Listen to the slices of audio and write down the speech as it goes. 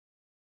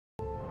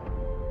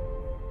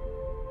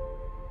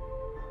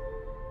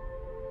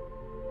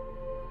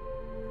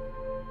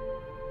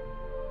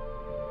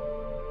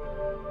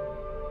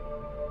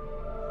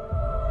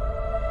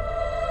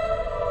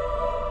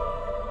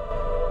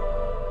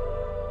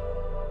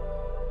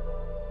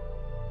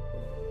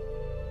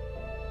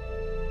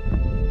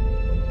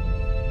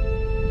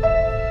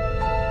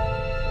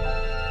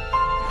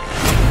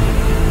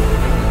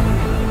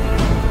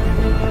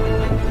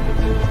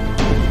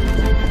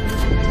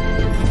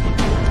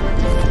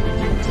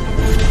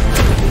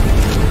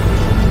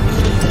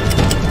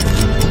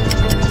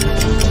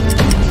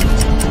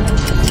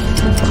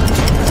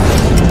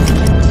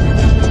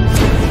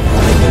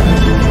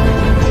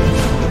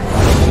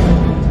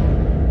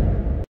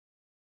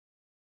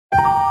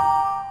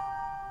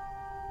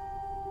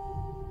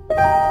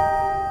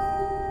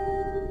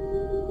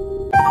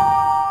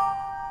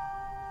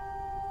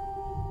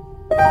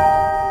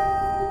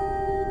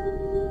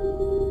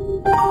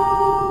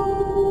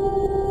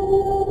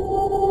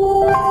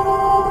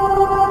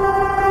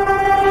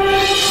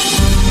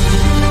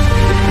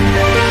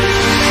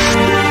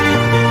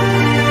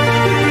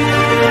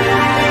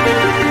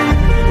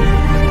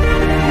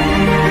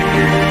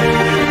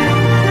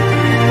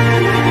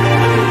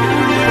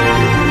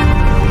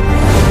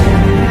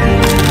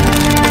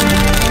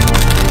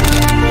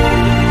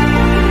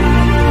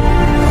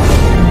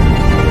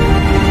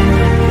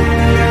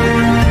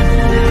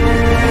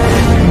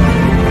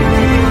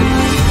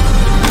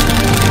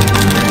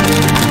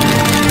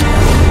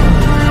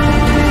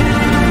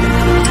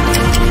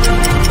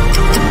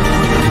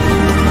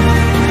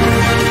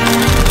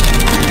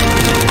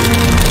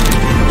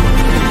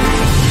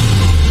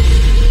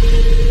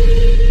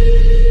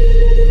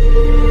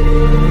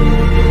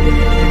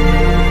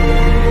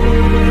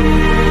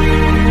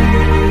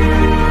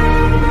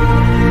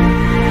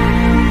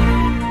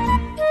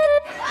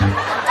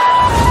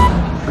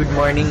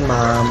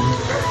ma'am.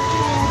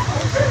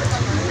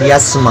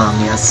 Yes, ma'am.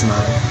 Yes,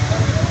 ma'am.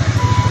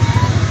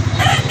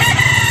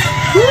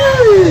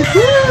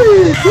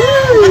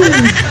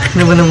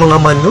 Ano ba ng mga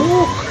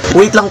manok?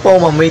 Wait lang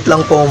po, ma'am. Wait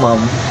lang po, ma'am.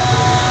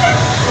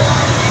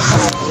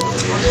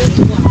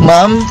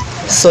 Ma'am,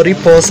 sorry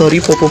po.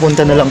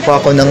 Pupunta na lang po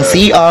ako ng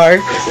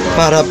CR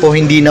para po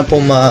hindi na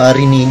po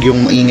marinig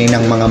yung ingay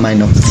ng mga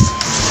manok.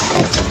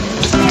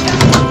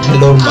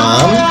 Hello,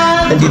 ma'am.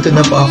 Nandito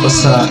na po ako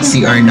sa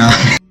CR na.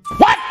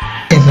 What?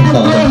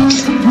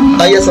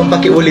 Yes, ang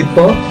pakiulit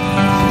po.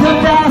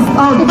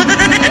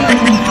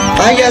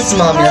 Yes,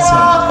 ma'am. Yes,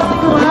 ma'am.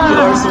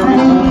 Sorry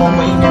po, ma'am.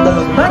 Mainit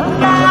talaga.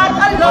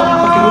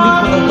 Pakiulit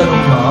po ng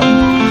tanong, ma'am.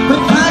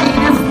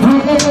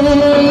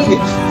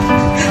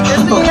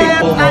 Okay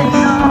po, ma'am.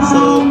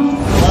 So,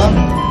 ma'am.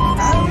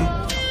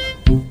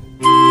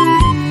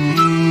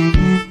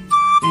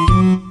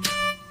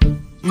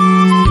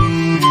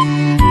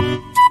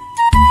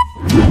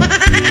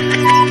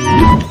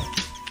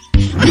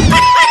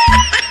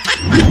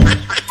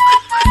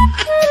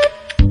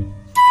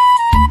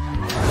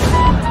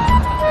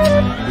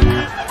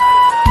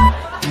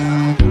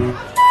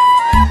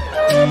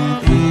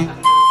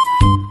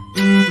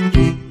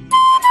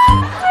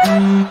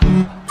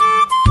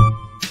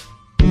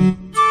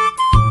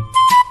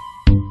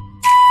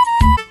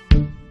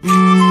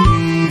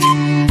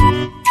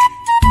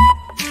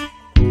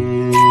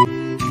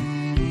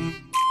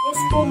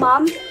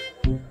 Ma'am?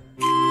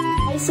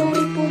 Ay,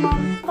 sorry po,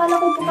 ma'am.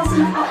 Akala ko po kasi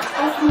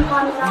naka-off yung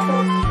camera ko.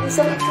 Ay,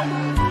 sorry po,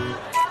 ma'am.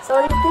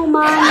 Sorry po,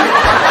 ma'am.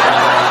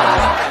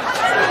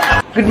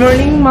 Good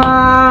morning,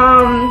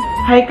 ma'am.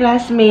 Hi,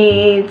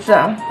 classmates.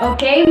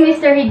 Okay,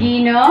 Mr.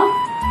 Higino.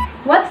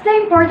 What's the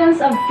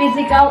importance of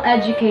physical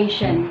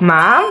education?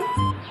 Ma'am?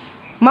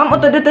 Ma'am,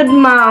 utod-utod,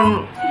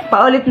 ma'am.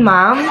 Paulit,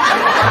 ma'am.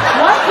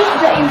 What is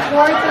the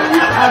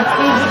importance of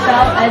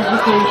physical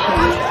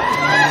education?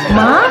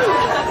 Ma'am?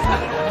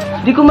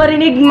 Di ko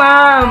marinig,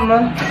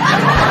 ma'am.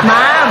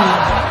 Ma'am?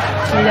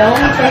 Hello,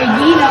 Mr.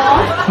 Higino?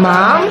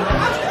 Ma'am?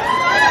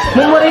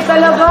 Mumuray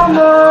talaga,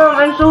 ma'am.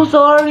 I'm so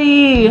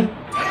sorry.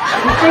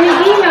 Mr.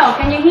 Higino,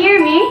 can you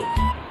hear me?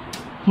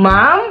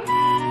 Ma'am?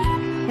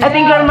 I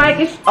think your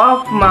mic is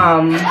off,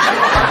 ma'am.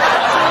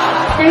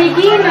 Mr.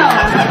 Higino?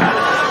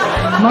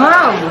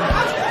 Ma'am?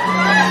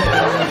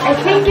 I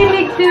think you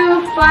need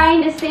to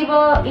find a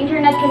stable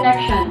internet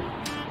connection.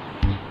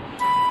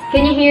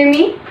 Can you hear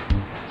me?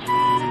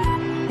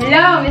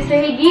 Hello, Mr.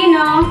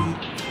 Higino?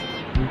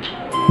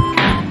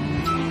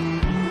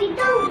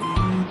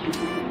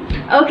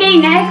 Okay,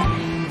 next.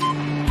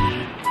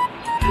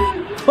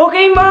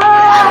 Okay,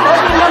 ma'am.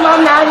 Okay na,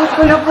 ma'am. Naalis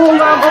ko na po,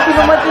 ma'am. Okay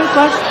naman yung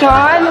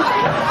question.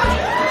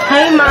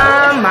 Hi,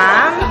 ma'am.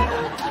 Ma'am?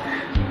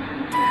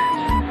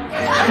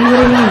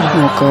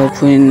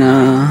 Nakaupo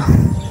na.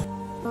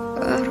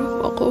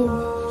 Araw ako.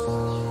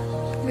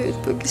 Ngayon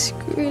pag-isip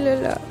ko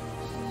ilala.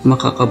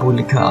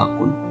 Makakabuli ka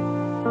ako.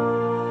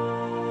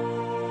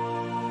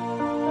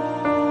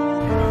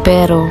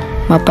 Pero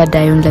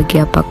mapadayon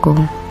lagyap ako.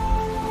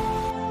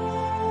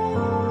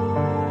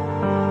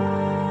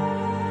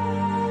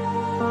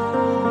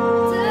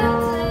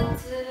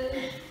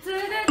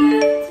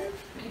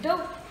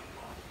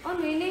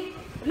 Ano ini?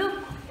 Look,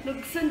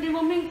 nag-send din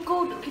maming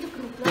code. Kita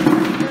keruplan.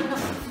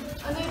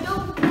 Ano ito?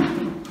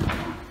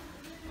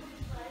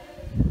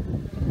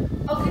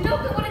 Okay, daw.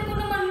 Kawarin ko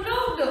naman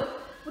load.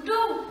 Udo.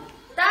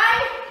 Tay!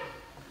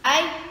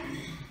 Ay!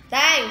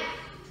 Tay!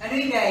 Ano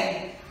yung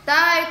guy?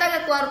 Tay,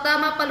 taga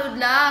kwarta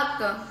mapaludlak.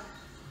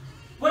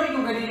 Wala ko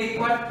ganili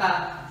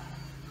kwarta.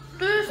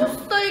 Jesus,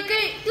 tay,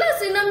 kay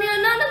klase na miya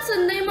na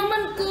nagsanday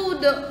maman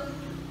code.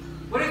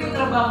 Wala ko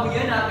trabaho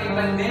yan, aking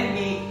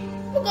pandemic.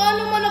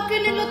 Pagkaano man ang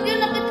kinilot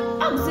yan, nakit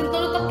absent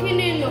na natak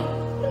kinino.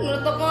 Ano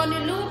natak nga ni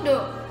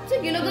Ludo?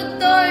 Sige, nagad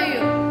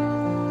tayo.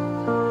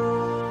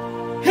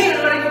 Hey,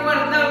 wala ko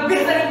kwarta.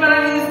 Bisa rin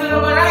parang inis ko na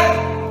maray.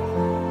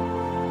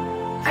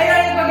 Ayaw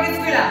rin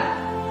pag-inis ko lang.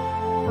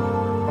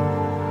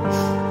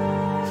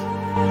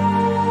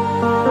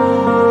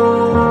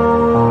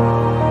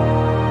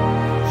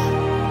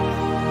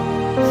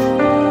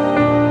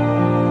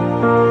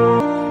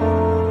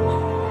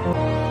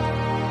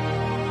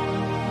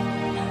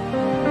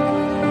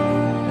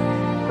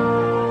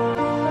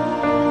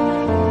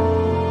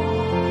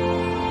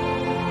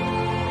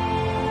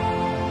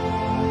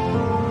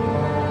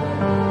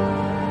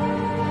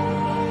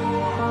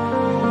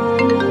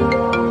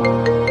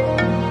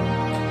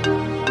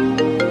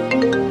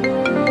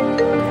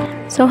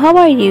 So how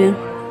are you?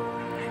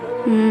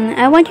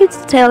 I want you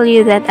to tell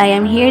you that I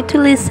am here to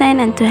listen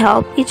and to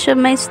help each of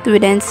my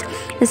students,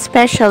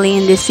 especially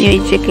in this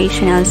new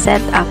educational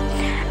setup.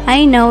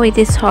 I know it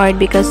is hard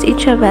because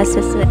each of us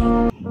is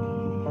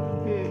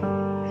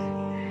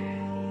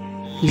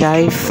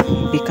Life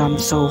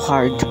becomes so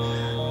hard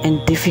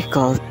and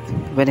difficult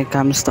when it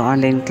comes to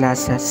online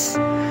classes.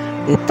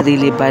 It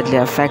really badly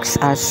affects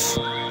us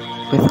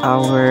with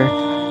our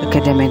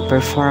academic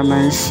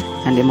performance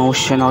and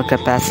emotional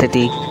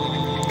capacity.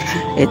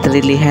 It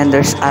really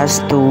hinders us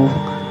to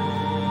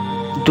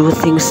do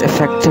things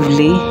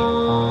effectively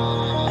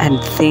and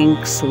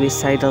think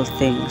suicidal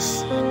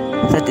things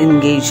that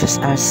engages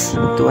us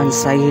to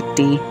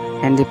anxiety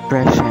and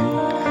depression,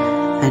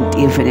 and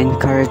even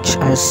encourage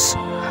us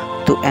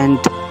to end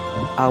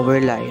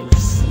our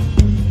lives.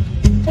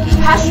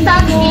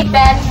 Hashtag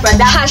Bped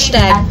production.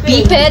 Hashtag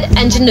Bped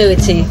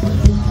ingenuity.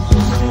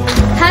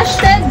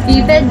 Hashtag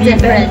Bped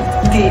different.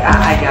 Di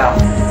aayaw.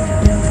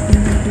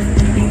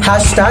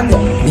 Hashtag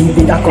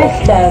Bped ako.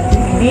 Hashtag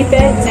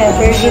Bped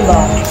never give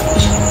up.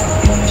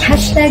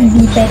 Hashtag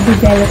Bped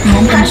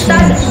development.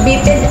 Hashtag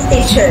Bped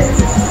teacher.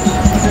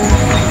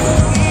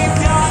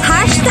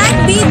 Hashtag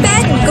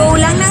Bped go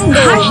lang ng go.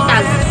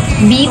 Hashtag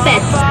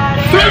Bped.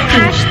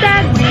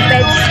 Hashtag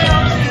Bped.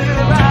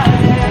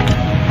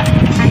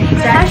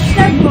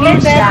 Hashtag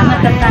Bped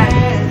matatag.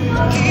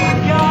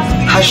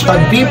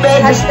 Hashtag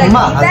Bped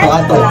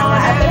ma-ato-ato.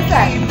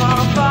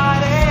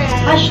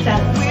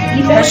 Hashtag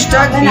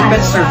Hashtag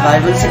Bped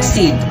survive and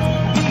succeed.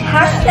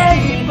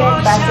 Hashtag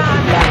Bped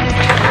positive lang.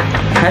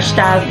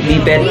 Hashtag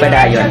Bped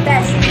padayon.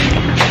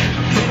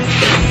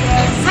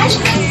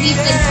 Hashtag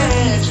Bped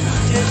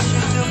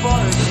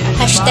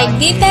Hashtag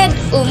Bped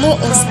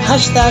umuus.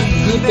 Hashtag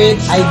Bped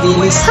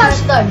idealist.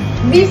 Hashtag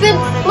Bped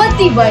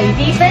matibay.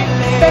 Bped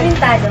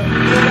talentado.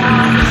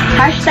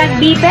 Hashtag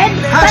Bped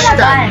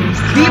palaban.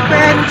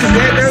 Bped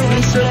together we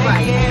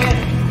survive.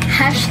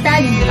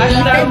 Hashtag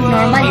Bped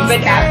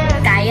normalista.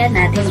 Kaya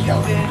natin to.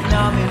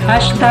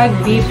 Hashtag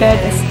Bped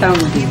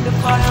astounding.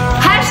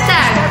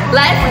 Hashtag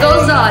life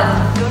goes on.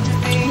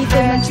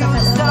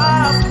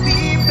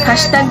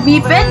 Hashtag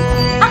Bped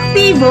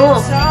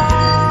aktibo.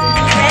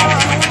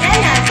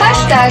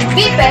 Hashtag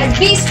Bped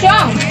be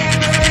strong.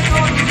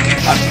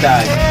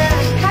 Hashtag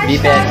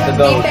Bped to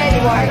go.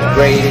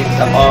 Greatest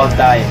of all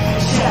time.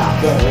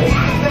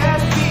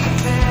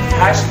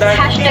 Hashtag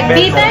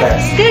Bped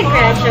still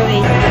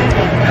graduate.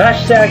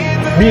 Hashtag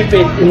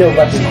Bped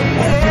innovative.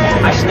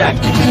 Hashtag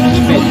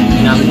Bped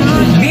innovative.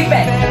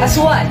 Bped as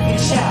one.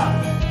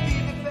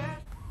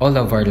 All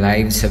of our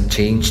lives have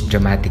changed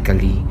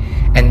dramatically,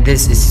 and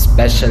this is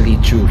especially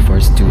true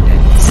for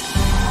students.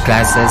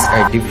 Classes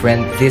are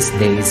different these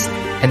days,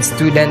 and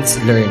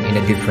students learn in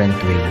a different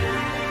way.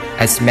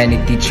 As many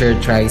teachers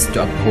tries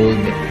to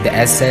uphold the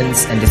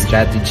essence and the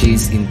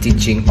strategies in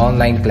teaching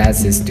online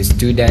classes to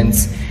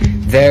students,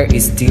 there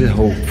is still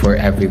hope for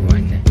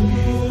everyone.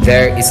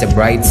 There is a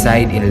bright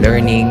side in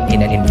learning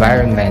in an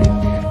environment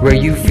where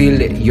you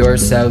feel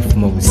yourself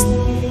most.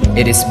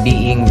 It is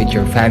being with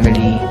your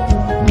family,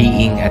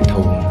 being at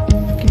home.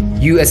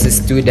 You as a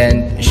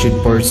student should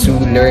pursue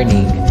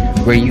learning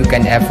where you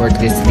can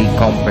effortlessly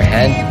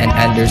comprehend and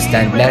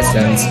understand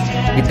lessons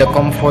with the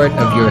comfort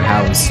of your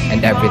house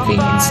and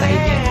everything inside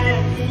it.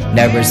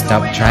 Never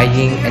stop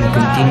trying and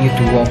continue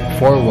to walk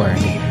forward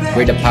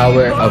where the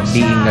power of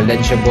being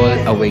knowledgeable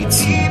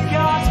awaits you.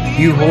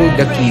 You hold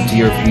the key to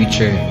your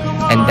future,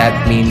 and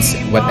that means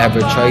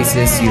whatever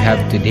choices you have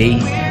today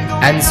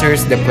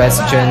answers the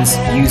questions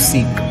you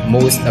seek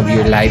most of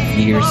your life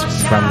years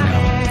from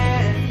now.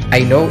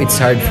 I know it's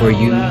hard for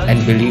you,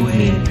 and believe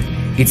me,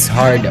 it's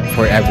hard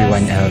for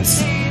everyone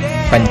else.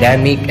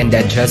 Pandemic and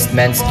the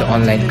adjustments to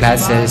online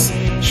classes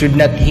should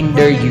not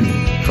hinder you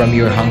from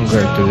your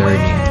hunger to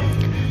learning.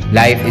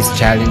 Life is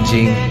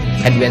challenging,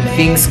 and when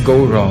things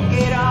go wrong,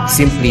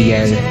 simply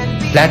yell,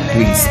 plot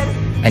twist,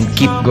 and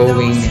keep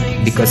going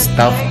because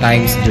tough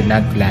times do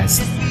not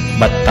last,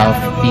 but tough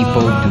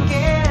people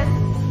do.